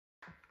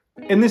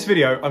In this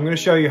video, I'm going to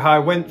show you how I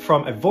went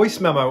from a voice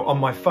memo on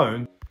my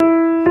phone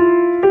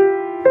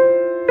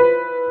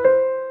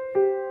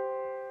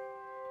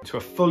to a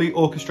fully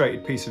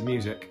orchestrated piece of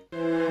music.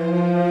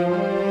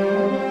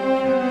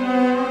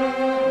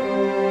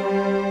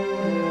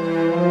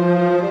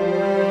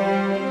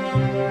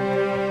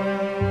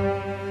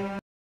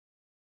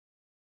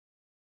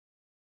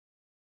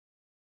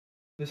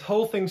 This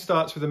whole thing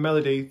starts with a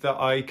melody that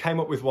I came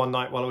up with one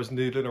night while I was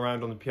noodling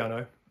around on the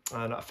piano.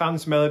 And I found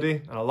this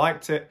melody and I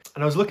liked it.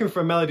 And I was looking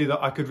for a melody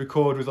that I could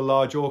record with a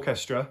large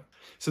orchestra.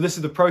 So this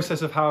is the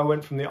process of how I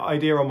went from the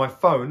idea on my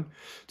phone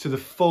to the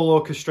full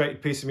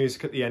orchestrated piece of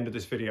music at the end of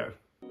this video.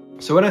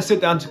 So when I sit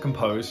down to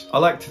compose, I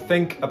like to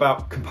think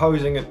about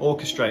composing and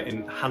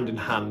orchestrating hand in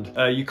hand.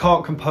 You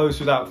can't compose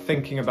without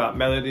thinking about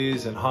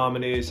melodies and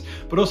harmonies,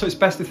 but also it's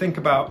best to think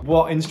about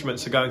what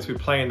instruments are going to be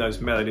playing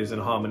those melodies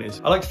and harmonies.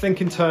 I like to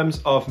think in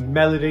terms of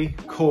melody,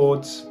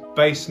 chords,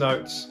 bass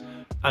notes,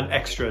 and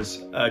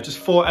extras, just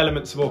 4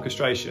 elements of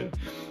orchestration.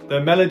 The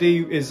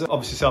melody is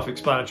obviously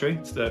self-explanatory,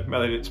 it's the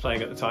melody it's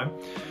playing at the time.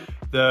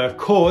 The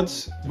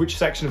chords, which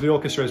section of the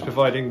orchestra is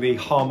providing the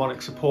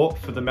harmonic support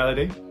for the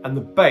melody, and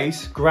the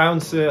bass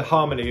grounds the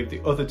harmony of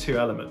the other 2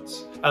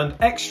 elements. And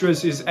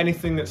extras is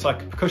anything that's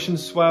like percussion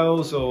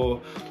swells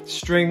or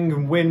string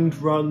and wind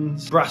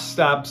runs, brass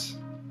stabs,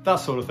 that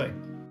sort of thing.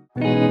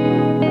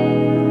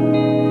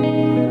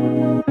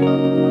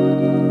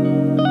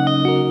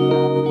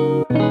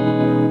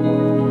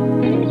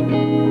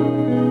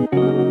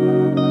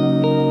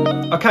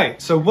 Okay,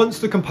 so once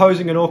the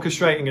composing and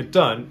orchestrating are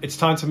done, it's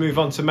time to move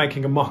on to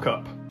making a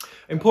mock-up.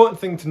 Important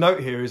thing to note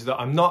here is that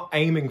I'm not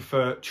aiming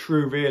for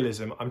true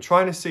realism. I'm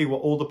trying to see what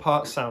all the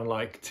parts sound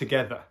like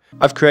together.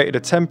 I've created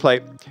a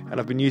template and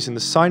I've been using the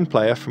Sign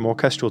Player from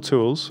Orchestral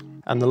Tools.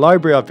 And the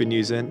library I've been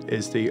using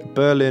is the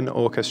Berlin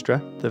Orchestra,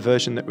 the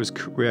version that was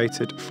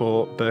created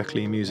for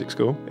Berklee Music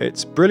School.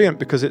 It's brilliant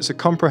because it's a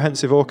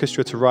comprehensive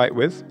orchestra to write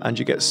with, and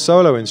you get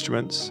solo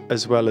instruments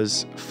as well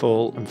as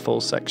full and full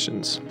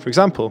sections. For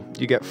example,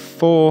 you get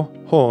 4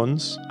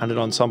 horns and an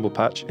ensemble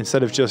patch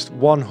instead of just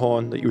 1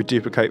 horn that you would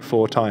duplicate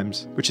 4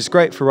 times, which is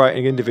great for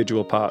writing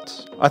individual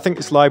parts. I think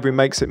this library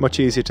makes it much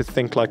easier to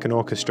think like an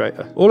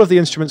orchestrator. All of the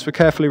instruments were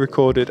carefully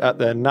recorded at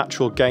their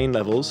natural gain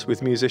levels,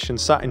 with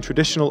musicians sat in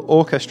traditional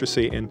orchestra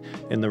seating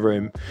in the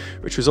room,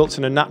 which results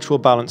in a natural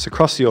balance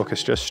across the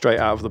orchestra straight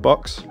out of the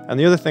box. And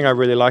the other thing I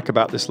really like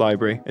about this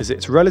library is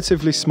its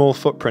relatively small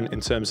footprint in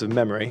terms of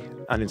memory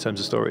and in terms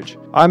of storage.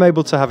 I'm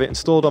able to have it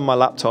installed on my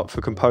laptop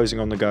for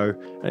composing on the go,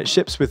 and it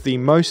ships with the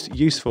most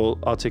useful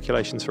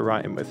articulations for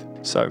writing with.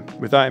 So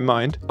with that in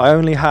mind, I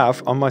only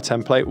have on my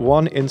template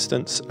 1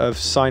 instance of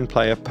Sign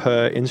Player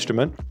per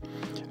instrument,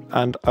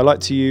 and I like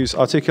to use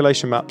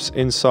articulation maps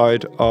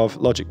inside of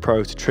Logic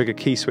Pro to trigger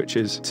key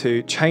switches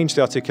to change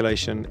the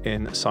articulation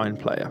in Sign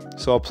Player.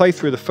 So I'll play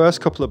through the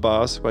first couple of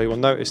bars where you will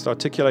notice the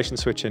articulation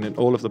switching in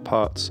all of the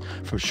parts,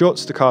 from short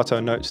staccato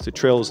notes to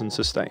trills and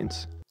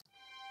sustains.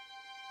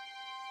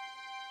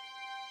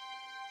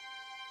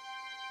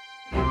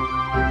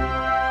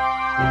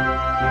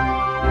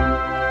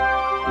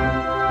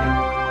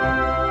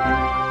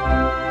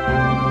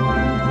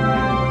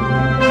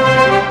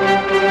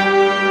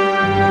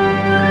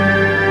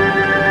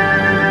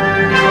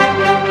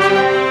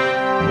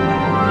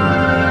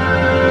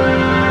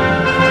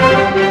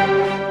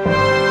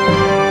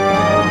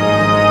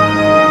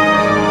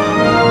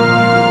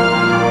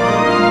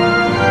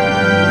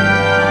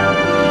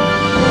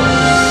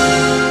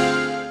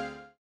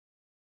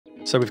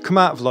 So we've come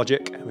out of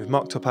Logic, and we've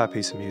mocked up our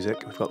piece of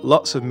music, we've got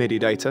lots of MIDI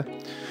data.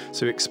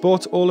 So we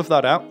export all of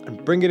that out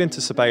and bring it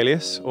into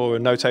Sibelius or a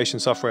notation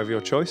software of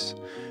your choice,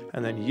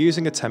 and then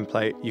using a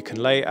template you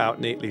can lay it out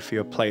neatly for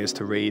your players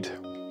to read.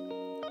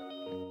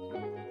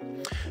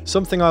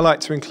 Something I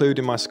like to include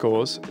in my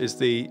scores is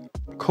the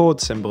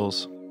chord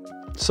symbols,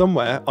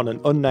 somewhere on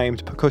an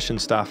unnamed percussion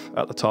staff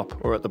at the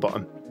top or at the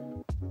bottom.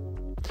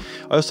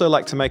 I also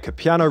like to make a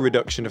piano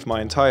reduction of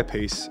my entire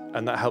piece,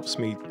 and that helps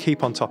me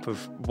keep on top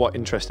of what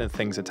interesting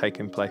things are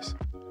taking place.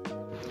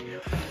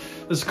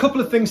 There's a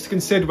couple of things to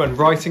consider when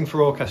writing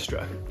for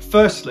orchestra.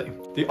 Firstly,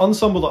 the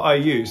ensemble that I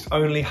used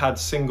only had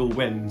single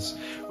winds,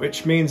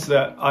 which means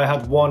that I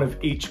had 1 of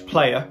each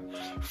player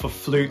for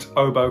flute,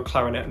 oboe,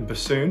 clarinet and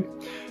bassoon.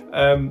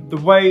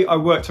 The way I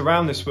worked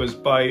around this was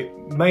by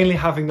mainly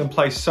having them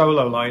play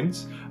solo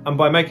lines, and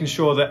by making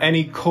sure that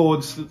any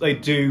chords that they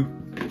do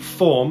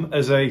form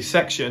as a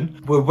section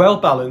were well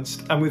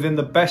balanced and within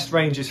the best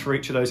ranges for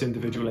each of those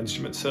individual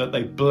instruments, so that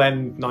they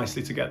blend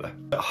nicely together.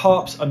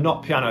 Harps are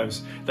not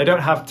pianos. They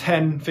don't have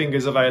 10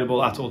 fingers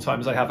available at all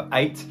times, they have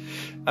 8.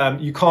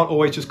 You can't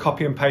always just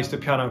copy and paste a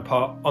piano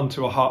part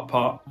onto a harp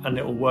part and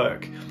it'll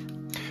work.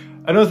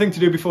 Another thing to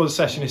do before the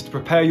session is to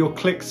prepare your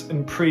clicks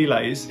and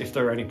prelays, if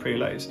there are any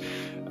prelays.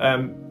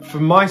 For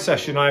my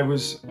session, I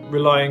was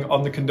relying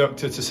on the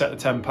conductor to set the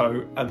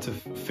tempo and to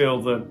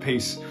feel the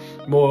piece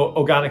more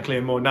organically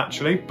and more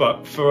naturally,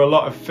 but for a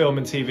lot of film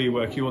and TV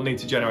work, you will need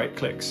to generate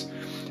clicks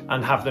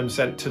and have them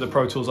sent to the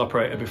Pro Tools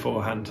operator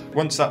beforehand.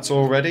 Once that's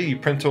all ready, you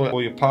print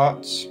all your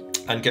parts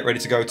and get ready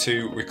to go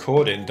to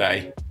recording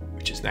day.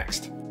 which is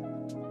next.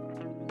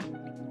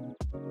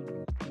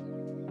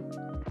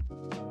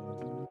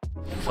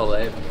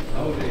 Follow.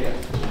 Oh dear.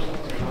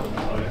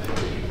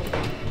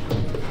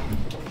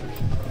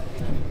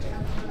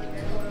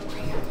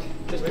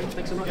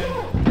 Thanks so much. Yeah,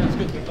 it's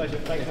good. It's a pleasure.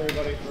 Thanks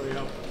everybody for your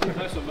help.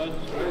 Nice one, man.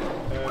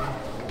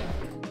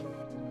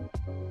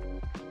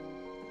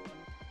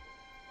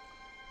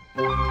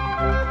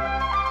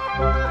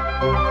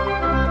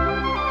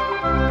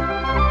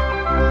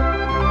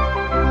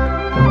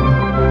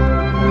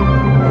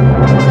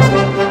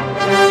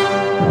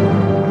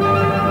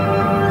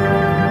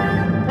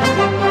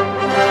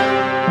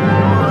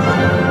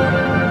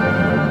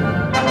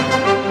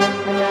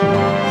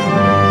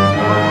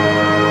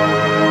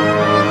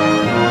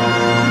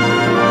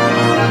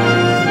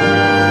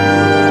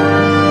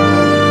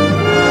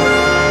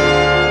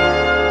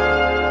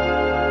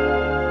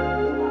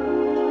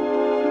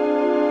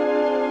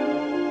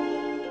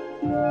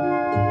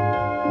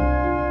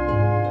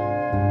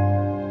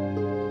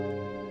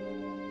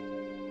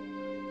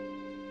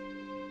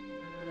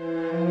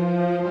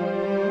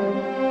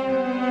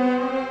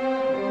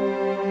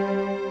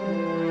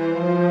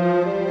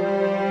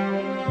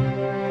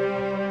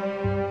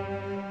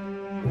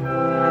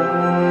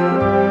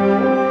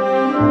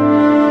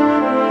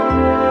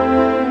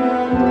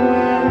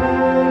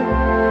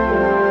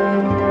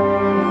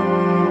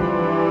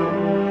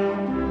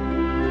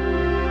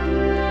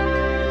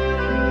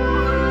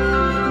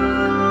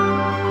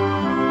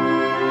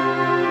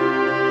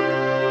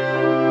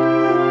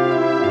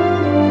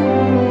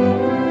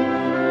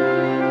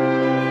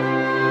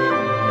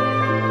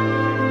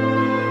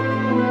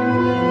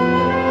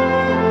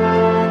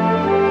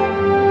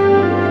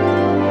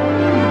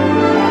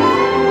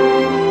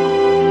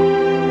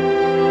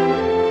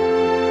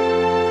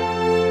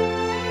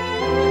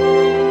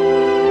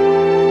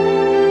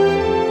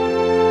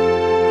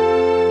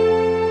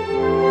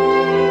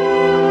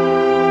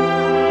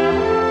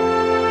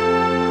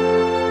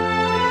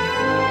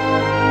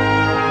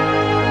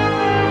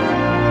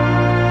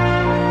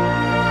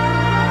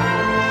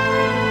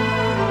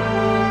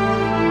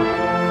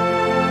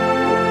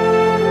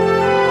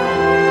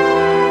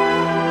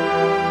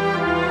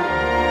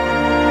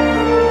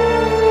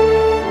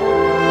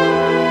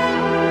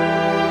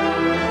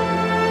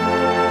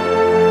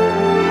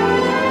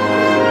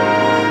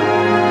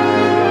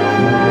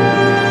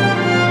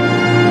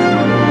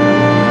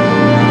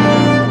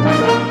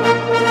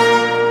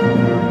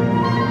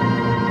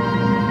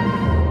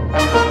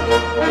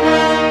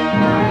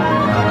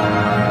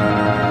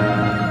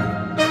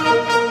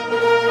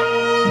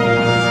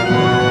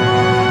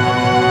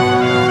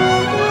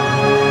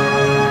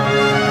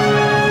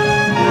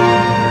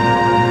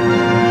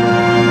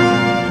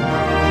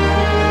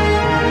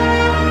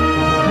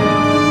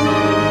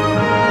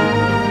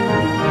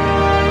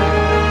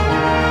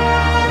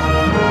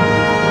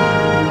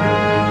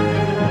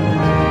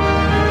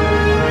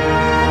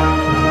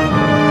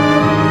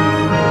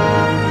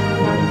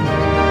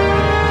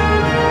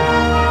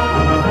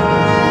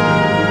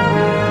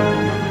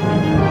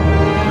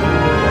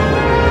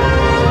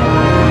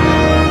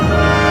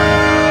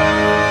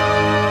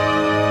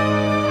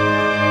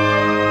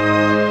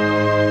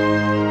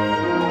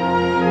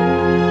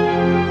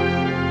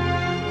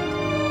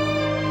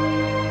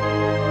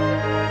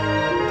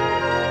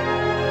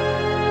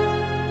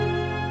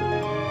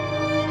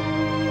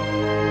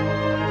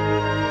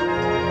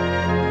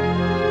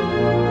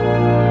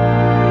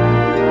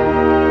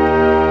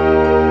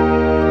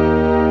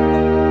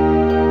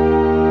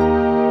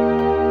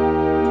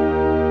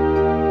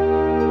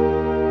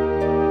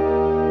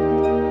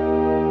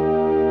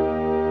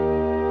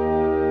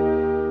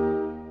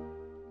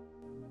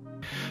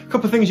 A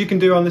couple of things you can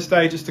do on this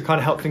day just to kind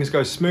of help things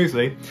go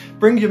smoothly.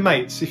 Bring your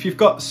mates. If you've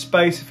got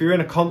space, if you're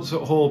in a concert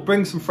hall,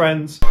 bring some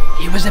friends.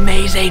 He was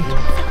amazing.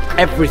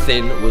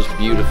 Everything was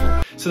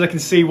beautiful. So they can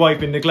see why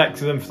you've been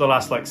neglecting them for the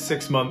last like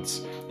 6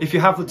 months. If you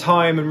have the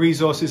time and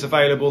resources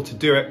available to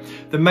do it,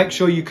 then make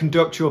sure you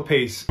conduct your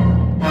piece.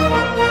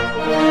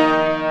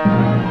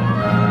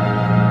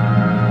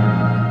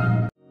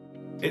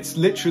 It's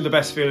literally the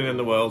best feeling in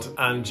the world,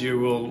 and you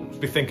will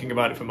be thinking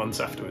about it for months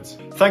afterwards.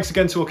 Thanks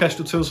again to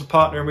Orchestral Tools for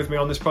partnering with me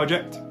on this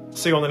project.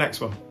 See you on the next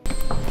one.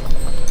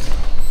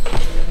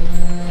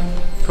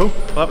 Cool,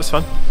 well, that was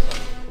fun.